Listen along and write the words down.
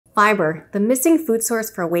Fiber, the missing food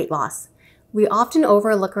source for weight loss. We often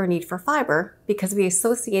overlook our need for fiber because we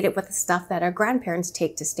associate it with the stuff that our grandparents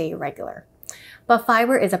take to stay regular. But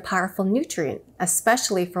fiber is a powerful nutrient,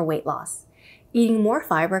 especially for weight loss. Eating more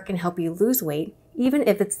fiber can help you lose weight, even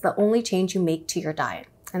if it's the only change you make to your diet.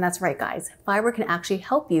 And that's right, guys, fiber can actually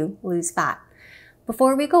help you lose fat.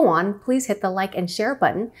 Before we go on, please hit the like and share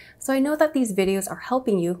button so I know that these videos are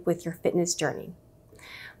helping you with your fitness journey.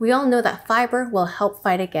 We all know that fiber will help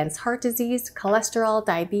fight against heart disease, cholesterol,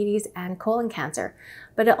 diabetes, and colon cancer,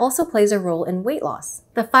 but it also plays a role in weight loss.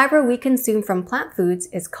 The fiber we consume from plant foods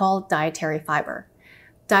is called dietary fiber.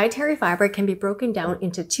 Dietary fiber can be broken down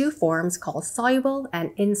into two forms called soluble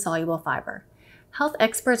and insoluble fiber. Health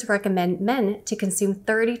experts recommend men to consume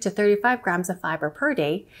 30 to 35 grams of fiber per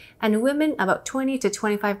day and women about 20 to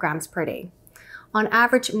 25 grams per day. On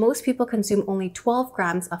average, most people consume only 12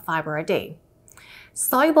 grams of fiber a day.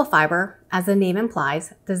 Soluble fiber, as the name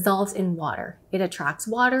implies, dissolves in water. It attracts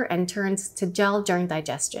water and turns to gel during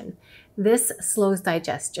digestion. This slows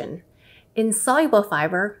digestion. Insoluble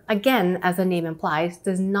fiber, again, as the name implies,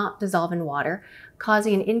 does not dissolve in water,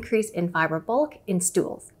 causing an increase in fiber bulk in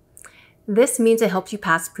stools. This means it helps you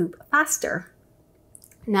pass poop faster.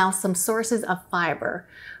 Now, some sources of fiber.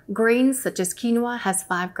 Grains such as quinoa has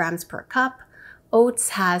 5 grams per cup. Oats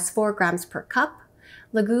has 4 grams per cup.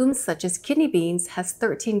 Legumes such as kidney beans has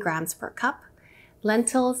 13 grams per cup.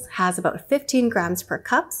 Lentils has about 15 grams per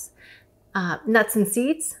cup. Nuts and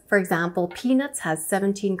seeds, for example, peanuts has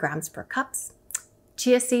 17 grams per cup.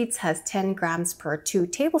 Chia seeds has 10 grams per 2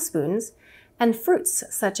 tablespoons. And fruits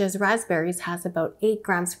such as raspberries has about 8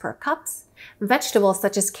 grams per cup. Vegetables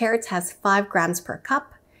such as carrots has 5 grams per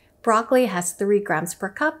cup. Broccoli has 3 grams per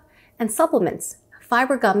cup. And supplements.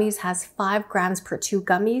 Fiber gummies has 5 grams per 2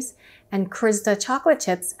 gummies, and Krizda chocolate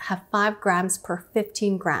chips have 5 grams per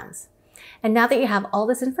 15 grams. And now that you have all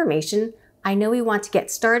this information, I know we want to get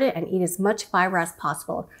started and eat as much fiber as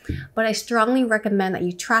possible, but I strongly recommend that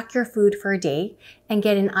you track your food for a day and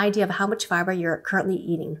get an idea of how much fiber you're currently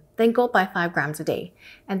eating. Then go by 5 grams a day,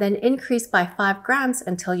 and then increase by 5 grams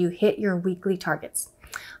until you hit your weekly targets.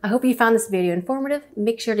 I hope you found this video informative.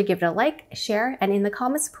 Make sure to give it a like, share, and in the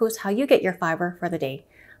comments post how you get your fiber for the day.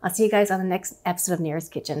 I'll see you guys on the next episode of Nary's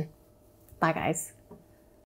Kitchen. Bye, guys.